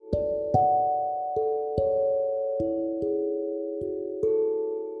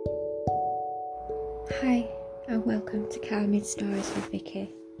and welcome to Calming Stories with Vicky.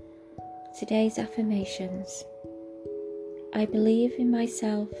 Today's affirmations. I believe in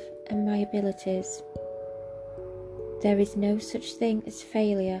myself and my abilities. There is no such thing as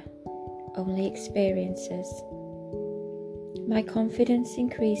failure, only experiences. My confidence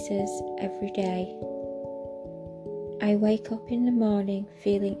increases every day. I wake up in the morning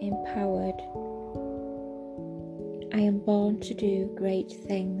feeling empowered. I am born to do great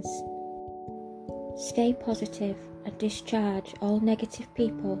things. Stay positive and discharge all negative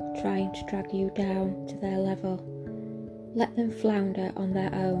people trying to drag you down to their level. Let them flounder on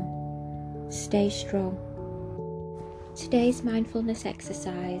their own. Stay strong. Today's mindfulness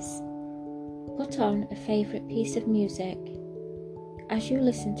exercise. Put on a favourite piece of music. As you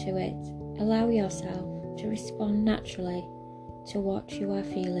listen to it, allow yourself to respond naturally to what you are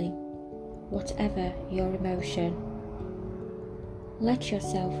feeling, whatever your emotion. Let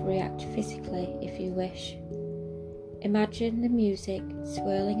yourself react physically if you wish. Imagine the music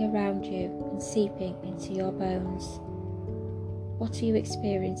swirling around you and seeping into your bones. What are you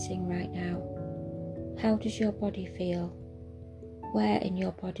experiencing right now? How does your body feel? Where in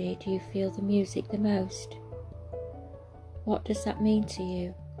your body do you feel the music the most? What does that mean to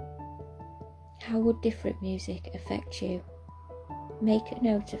you? How would different music affect you? Make a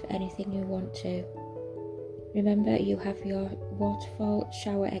note of anything you want to. Remember, you have your waterfall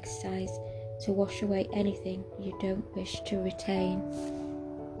shower exercise to wash away anything you don't wish to retain.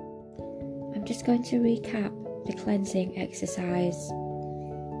 I'm just going to recap the cleansing exercise.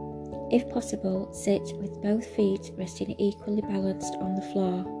 If possible, sit with both feet resting equally balanced on the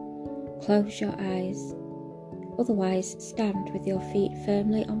floor. Close your eyes. Otherwise, stand with your feet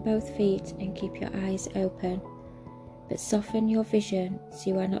firmly on both feet and keep your eyes open, but soften your vision so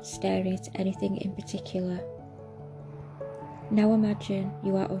you are not staring at anything in particular. Now imagine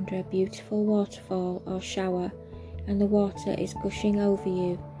you are under a beautiful waterfall or shower and the water is gushing over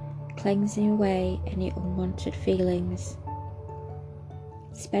you, cleansing away any unwanted feelings.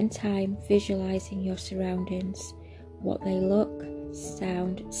 Spend time visualizing your surroundings, what they look,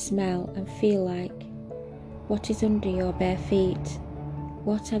 sound, smell and feel like. What is under your bare feet?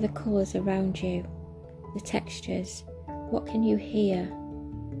 What are the colours around you? The textures? What can you hear?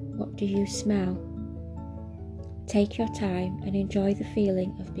 What do you smell? Take your time and enjoy the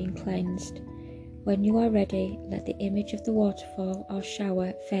feeling of being cleansed. When you are ready, let the image of the waterfall or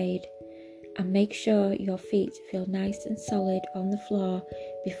shower fade, and make sure your feet feel nice and solid on the floor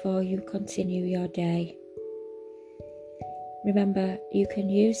before you continue your day. Remember, you can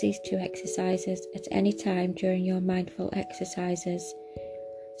use these two exercises at any time during your mindful exercises.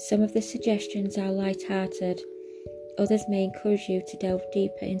 Some of the suggestions are light-hearted, others may encourage you to delve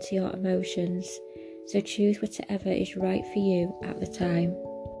deeper into your emotions. So choose whatever is right for you at the time.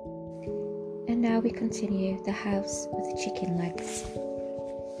 And now we continue the house with the chicken legs.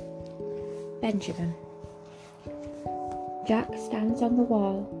 Benjamin. Jack stands on the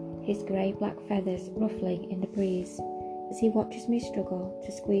wall, his grey-black feathers ruffling in the breeze as he watches me struggle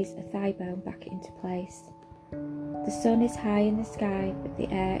to squeeze a thigh bone back into place. The sun is high in the sky, but the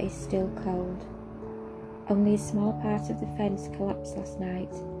air is still cold. Only a small part of the fence collapsed last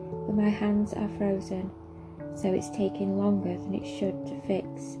night, but my hands are frozen, so it's taking longer than it should to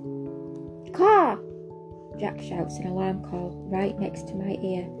fix. Caw! Jack shouts an alarm call right next to my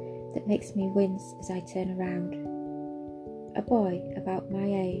ear that makes me wince as I turn around. A boy about my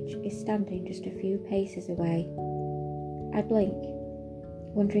age is standing just a few paces away. I blink,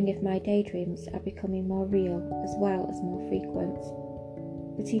 wondering if my daydreams are becoming more real as well as more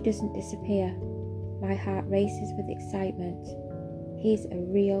frequent. But he doesn't disappear. My heart races with excitement. He's a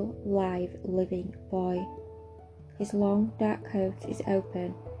real, live, living boy. His long, dark coat is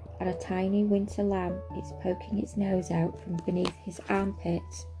open, and a tiny winter lamb is poking its nose out from beneath his armpit.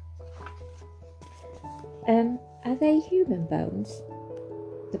 Are they human bones?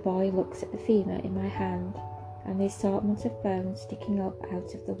 The boy looks at the femur in my hand, and the assortment of bones sticking up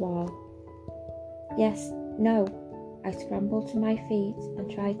out of the wall. Yes, no. I scramble to my feet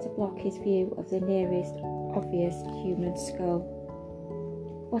and try to block his view of the nearest obvious human skull.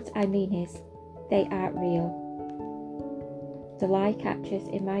 What I mean is, they aren't real. The lie catches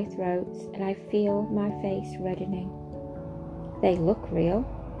in my throat and I feel my face reddening. They look real.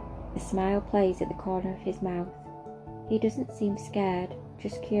 A smile plays at the corner of his mouth. He doesn't seem scared,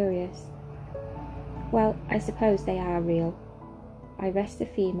 just curious. Well, I suppose they are real. I rest the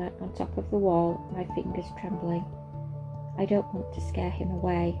femur on top of the wall, my fingers trembling. I don't want to scare him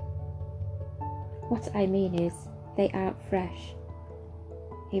away. What I mean is, they aren't fresh.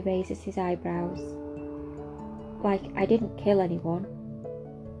 He raises his eyebrows. Like I didn't kill anyone.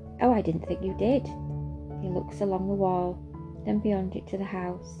 Oh, I didn't think you did. He looks along the wall, then beyond it to the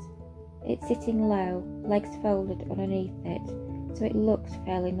house. It's sitting low, legs folded underneath it, so it looks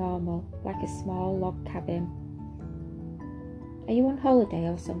fairly normal, like a small log cabin. Are you on holiday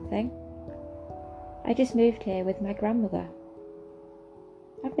or something? I just moved here with my grandmother.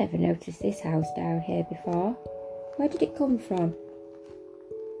 I've never noticed this house down here before. Where did it come from?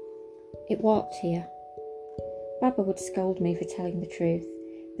 It walked here. Baba would scold me for telling the truth,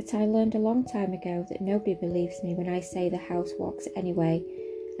 but I learned a long time ago that nobody believes me when I say the house walks anyway,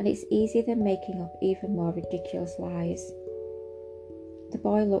 and it's easier than making up even more ridiculous lies. The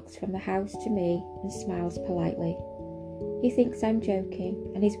boy looks from the house to me and smiles politely. He thinks I'm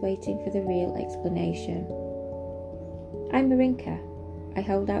joking and is waiting for the real explanation. I'm Marinka. I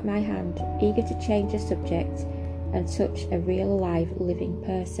hold out my hand, eager to change the subject and touch a real alive living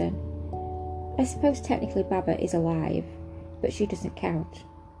person. I suppose technically Baba is alive, but she doesn't count,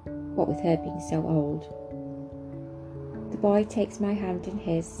 what with her being so old. The boy takes my hand in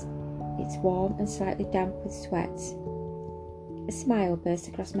his. It's warm and slightly damp with sweat. A smile bursts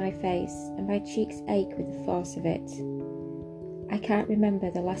across my face and my cheeks ache with the force of it. I can't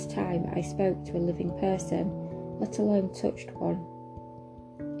remember the last time I spoke to a living person, let alone touched one.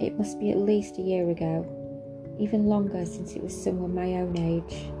 It must be at least a year ago, even longer since it was someone my own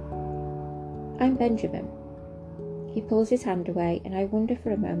age. I'm Benjamin. He pulls his hand away and I wonder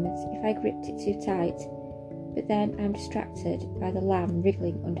for a moment if I gripped it too tight, but then I'm distracted by the lamb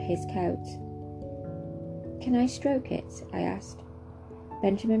wriggling under his coat. Can I stroke it? I asked.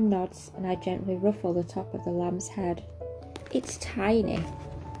 Benjamin nods and I gently ruffle the top of the lamb's head. It's tiny.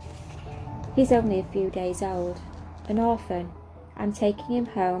 He's only a few days old, an orphan. I'm taking him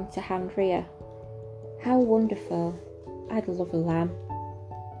home to hand rear. How wonderful. I'd love a lamb.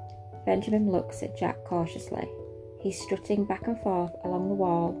 Benjamin looks at Jack cautiously. He's strutting back and forth along the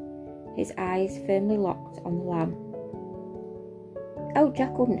wall, his eyes firmly locked on the lamb. Oh,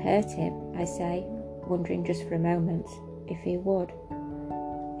 Jack wouldn't hurt him, I say, wondering just for a moment if he would.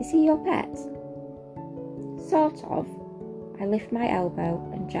 Is he your pet? Sort of. I lift my elbow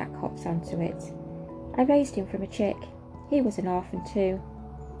and Jack hops onto it. I raised him from a chick. He was an orphan too.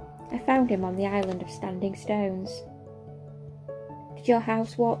 I found him on the island of Standing Stones. Did your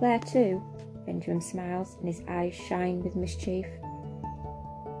house walk there too? Benjamin smiles and his eyes shine with mischief.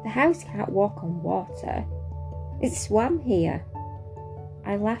 The house can't walk on water. It swam here.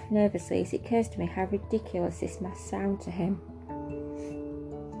 I laugh nervously as it occurs to me how ridiculous this must sound to him.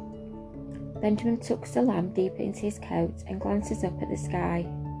 Benjamin tucks the lamb deeper into his coat and glances up at the sky.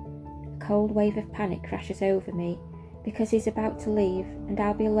 A cold wave of panic crashes over me because he's about to leave and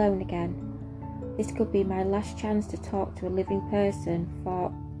I'll be alone again. This could be my last chance to talk to a living person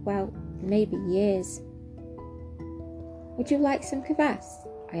for, well, maybe years. Would you like some kvass?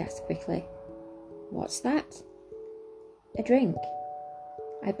 I ask quickly. What's that? A drink.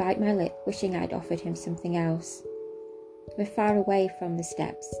 I bite my lip, wishing I'd offered him something else. We're far away from the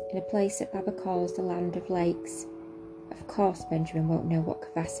steppes, in a place that Baba calls the land of lakes. Of course Benjamin won't know what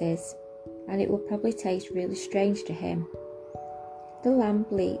kvass is, and it will probably taste really strange to him. The lamb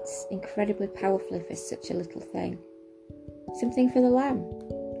bleats incredibly powerfully for such a little thing. Something for the lamb,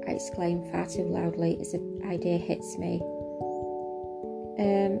 I exclaim far too loudly as the idea hits me.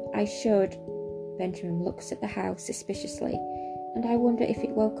 I should. Benjamin looks at the house suspiciously, and I wonder if it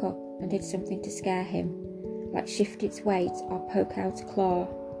woke up and did something to scare him, like shift its weight or poke out a claw.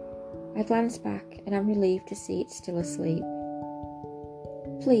 I glance back and I'm relieved to see it's still asleep.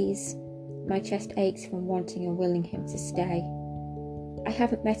 Please. My chest aches from wanting and willing him to stay. I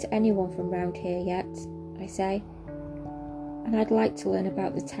haven't met anyone from round here yet, I say, and I'd like to learn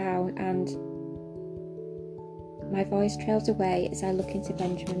about the town and... My voice trails away as I look into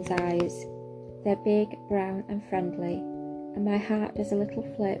Benjamin's eyes. They're big, brown and friendly, and my heart does a little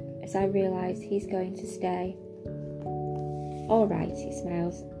flip as I realise he's going to stay. All right, he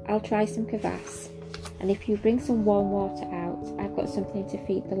smiles, I'll try some kvass, and if you bring some warm water out, I've got something to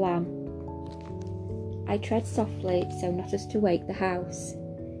feed the lamb. I tread softly so not as to wake the house.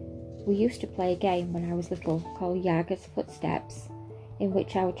 We used to play a game when I was little called Yaga's Footsteps, in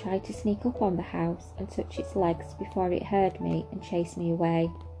which I would try to sneak up on the house and touch its legs before it heard me and chased me away.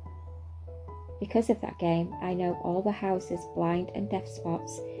 Because of that game, I know all the house's blind and deaf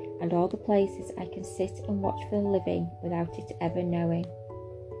spots and all the places I can sit and watch for the living without it ever knowing.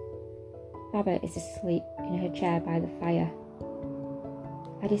 Baba is asleep in her chair by the fire.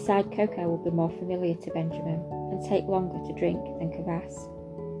 I decide cocoa will be more familiar to Benjamin and take longer to drink than kvass.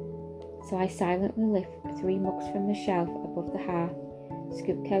 So I silently lift 3 mugs from the shelf above the hearth,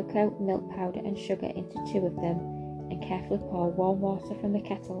 scoop cocoa, milk powder and sugar into 2 of them, and carefully pour warm water from the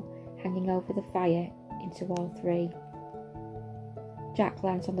kettle hanging over the fire into all three. Jack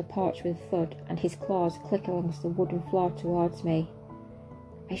lands on the porch with a thud and his claws click along the wooden floor towards me.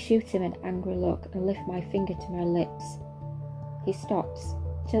 I shoot him an angry look and lift my finger to my lips. He stops,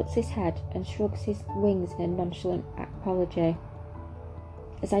 tilts his head and shrugs his wings in a nonchalant apology.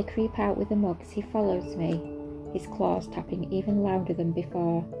 As I creep out with the mugs, he follows me, his claws tapping even louder than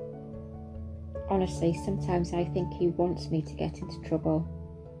before. Honestly, sometimes I think he wants me to get into trouble.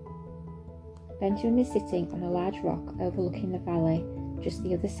 Benjamin is sitting on a large rock overlooking the valley, just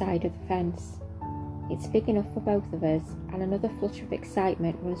the other side of the fence. It's big enough for both of us, and another flutter of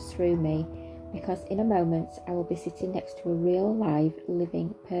excitement runs through me, because in a moment I will be sitting next to a real, live,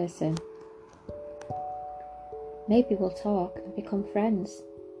 living person. Maybe we'll talk and become friends.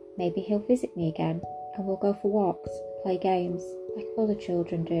 Maybe he'll visit me again, and we'll go for walks, play games, like other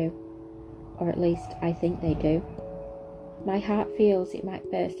children do. Or at least I think they do. My heart feels it might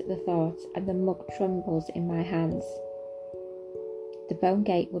burst at the thought, and the mug trembles in my hands. The bone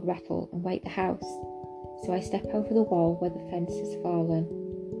gate would rattle and wake the house, so I step over the wall where the fence has fallen.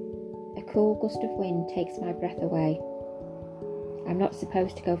 A cool gust of wind takes my breath away. I'm not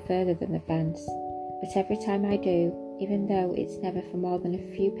supposed to go further than the fence, but every time I do, even though it's never for more than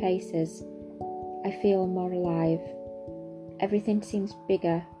a few paces, I feel more alive. Everything seems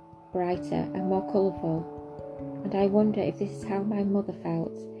bigger, brighter and more colourful, and I wonder if this is how my mother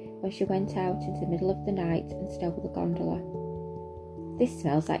felt when she went out into the middle of the night and stole the gondola. "This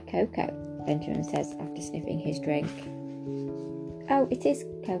smells like cocoa," Benjamin says after sniffing his drink. "Oh, it is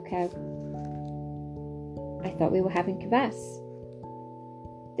cocoa. I thought we were having kvass."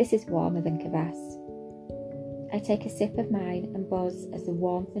 "This is warmer than kvass." I take a sip of mine and buzz as the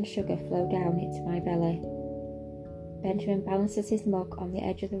warmth and sugar flow down into my belly. Benjamin balances his mug on the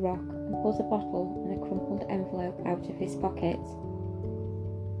edge of the rock and pulls a bottle and a crumpled envelope out of his pocket.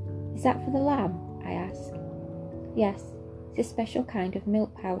 "Is that for the lamb?" I ask. "Yes, it's a special kind of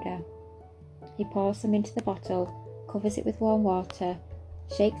milk powder." He pours some into the bottle, covers it with warm water,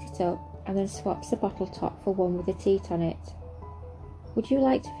 shakes it up, and then swaps the bottle top for one with a teat on it. "Would you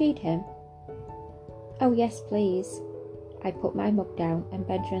like to feed him?" "Oh yes, please." I put my mug down and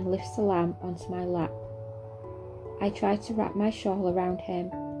Benjamin lifts the lamb onto my lap. I try to wrap my shawl around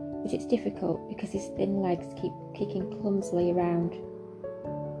him, but it's difficult because his thin legs keep kicking clumsily around.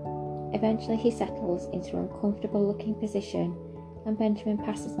 Eventually he settles into an uncomfortable looking position and Benjamin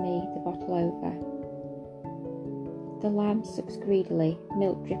passes me the bottle over. The lamb sucks greedily,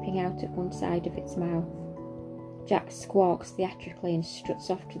 milk dripping out at one side of its mouth. Jack squawks theatrically and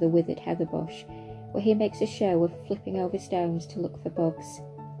struts off to the withered heather bush, where he makes a show of flipping over stones to look for bugs.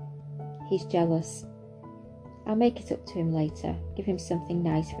 He's jealous. I'll make it up to him later, give him something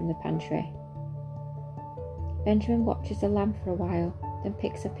nice from the pantry. Benjamin watches the lamb for a while, then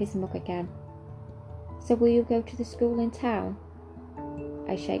picks up his mug again. "So will you go to the school in town?"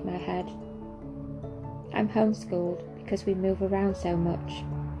 I shake my head. I'm homeschooled because we move around so much.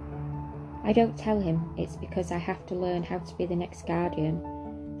 I don't tell him it's because I have to learn how to be the next guardian,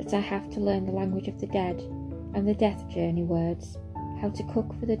 that I have to learn the language of the dead and the death journey words, how to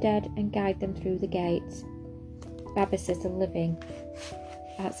cook for the dead and guide them through the gate. Baba says the living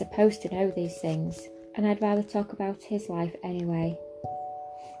aren't supposed to know these things, and I'd rather talk about his life anyway.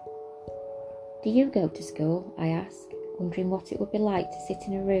 "Do you go to school?" I ask, wondering what it would be like to sit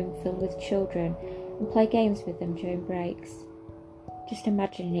in a room filled with children and play games with them during breaks. Just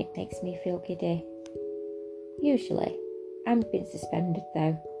imagining it makes me feel giddy. "Usually. I'm been suspended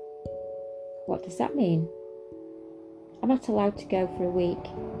though." "What does that mean?" "I'm not allowed to go for a week.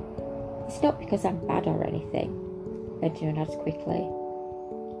 It's not because I'm bad or anything," Benjamin adds quickly.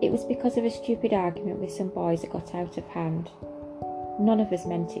 "It was because of a stupid argument with some boys that got out of hand. None of us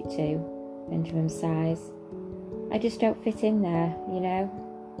meant it to," Benjamin sighs. "I just don't fit in there, you know."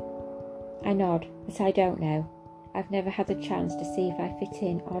 I nod, but I don't know. I've never had the chance to see if I fit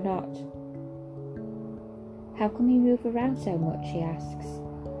in or not. "How come you move around so much?" he asks.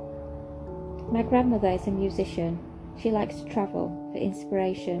 "My grandmother is a musician. She likes to travel for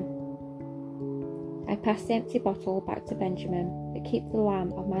inspiration." I pass the empty bottle back to Benjamin, but keep the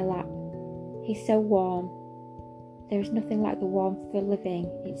lamb on my lap. He's so warm. There is nothing like the warmth of the living.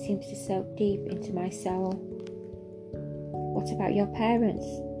 It seems to soak deep into my soul. "What about your parents?"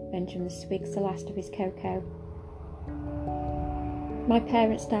 Benjamin swigs the last of his cocoa. "My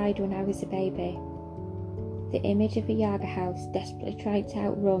parents died when I was a baby." The image of a Yaga house desperately trying to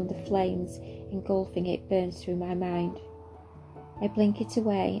outrun the flames engulfing it burns through my mind. I blink it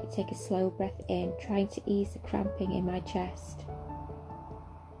away and take a slow breath in, trying to ease the cramping in my chest.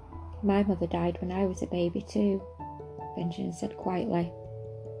 "My mother died when I was a baby too," Benjamin said quietly.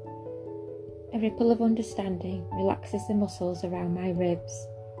 A ripple of understanding relaxes the muscles around my ribs.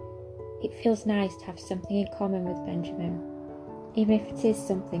 It feels nice to have something in common with Benjamin, even if it is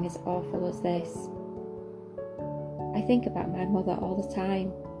something as awful as this. I think about my mother all the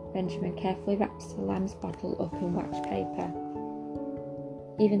time. Benjamin carefully wraps the lamb's bottle up in wax paper.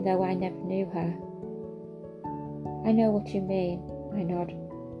 Even though I never knew her. I know what you mean, I nod.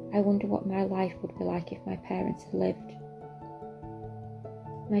 I wonder what my life would be like if my parents had lived.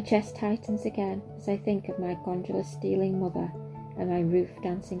 My chest tightens again as I think of my gondola-stealing mother and my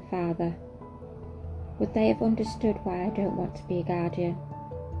roof-dancing father. Would they have understood why I don't want to be a guardian?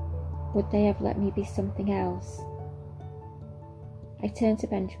 Would they have let me be something else? I turn to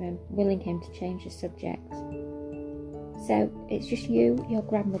Benjamin, willing him to change the subject. So, it's just you, your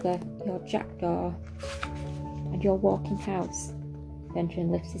grandmother, your jackdaw, and your walking house?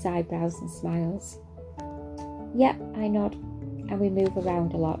 Benjamin lifts his eyebrows and smiles. Yep, I nod, and we move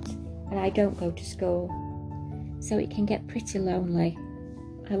around a lot, and I don't go to school, so it can get pretty lonely.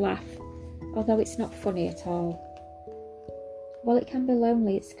 I laugh, although it's not funny at all. Well, it can be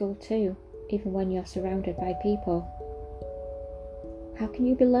lonely at school too, even when you're surrounded by people. How can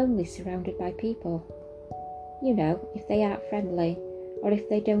you be lonely surrounded by people? You know, if they aren't friendly, or if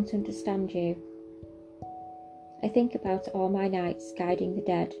they don't understand you. I think about all my nights guiding the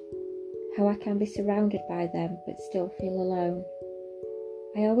dead, how I can be surrounded by them but still feel alone.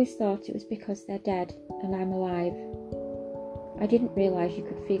 I always thought it was because they're dead and I'm alive. I didn't realise you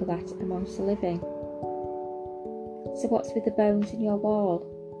could feel that amongst the living. So what's with the bones in your wall?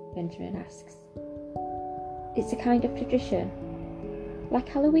 Benjamin asks. It's a kind of tradition, like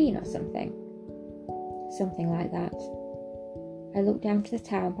Halloween or something. Something like that. I look down to the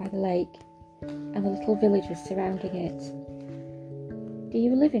town by the lake and the little villages surrounding it. Do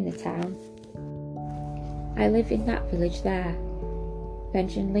you live in the town? I live in that village there.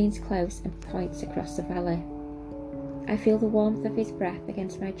 Benjamin leans close and points across the valley. I feel the warmth of his breath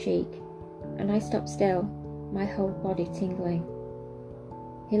against my cheek, and I stop still, my whole body tingling.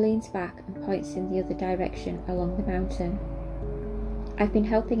 He leans back and points in the other direction along the mountain. I've been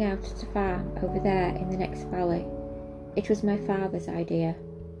helping out at a farm over there in the next valley. It was my father's idea.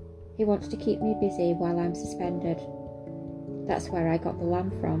 He wants to keep me busy while I'm suspended. That's where I got the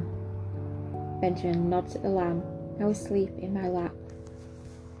lamb from. Benjamin nods at the lamb, now asleep in my lap.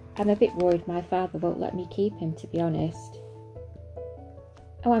 I'm a bit worried my father won't let me keep him, to be honest.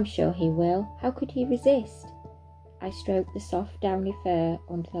 Oh, I'm sure he will. How could he resist? I stroke the soft, downy fur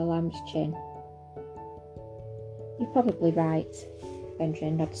under the lamb's chin. You're probably right,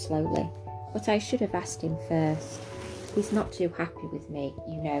 Benjamin nods slowly, but I should have asked him first. He's not too happy with me,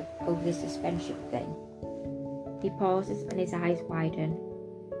 you know, over the suspension thing. He pauses and his eyes widen.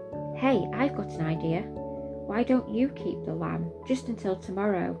 Hey, I've got an idea. Why don't you keep the lamb, just until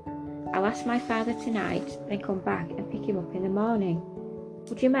tomorrow? I'll ask my father tonight, then come back and pick him up in the morning.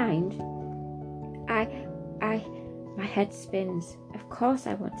 Would you mind? My head spins. Of course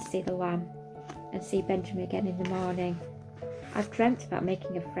I want to see the lamb, and see Benjamin again in the morning. I've dreamt about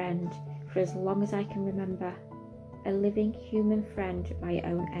making a friend for as long as I can remember. A living human friend at my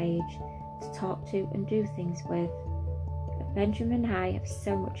own age, to talk to and do things with. Benjamin and I have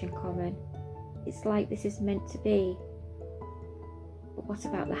so much in common. It's like this is meant to be. But what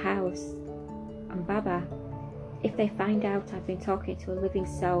about the house? And Baba? If they find out I've been talking to a living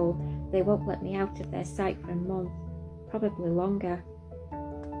soul, they won't let me out of their sight for a month, probably longer.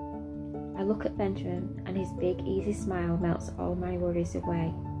 I look at Benjamin and his big, easy smile melts all my worries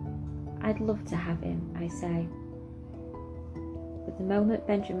away. I'd love to have him, I say. But the moment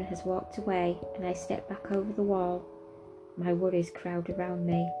Benjamin has walked away and I step back over the wall, my worries crowd around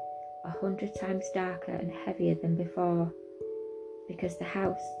me, 100 times darker and heavier than before, because the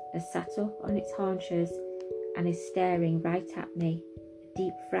house has sat up on its haunches and is staring right at me, a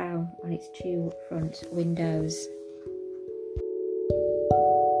deep frown on its two front windows.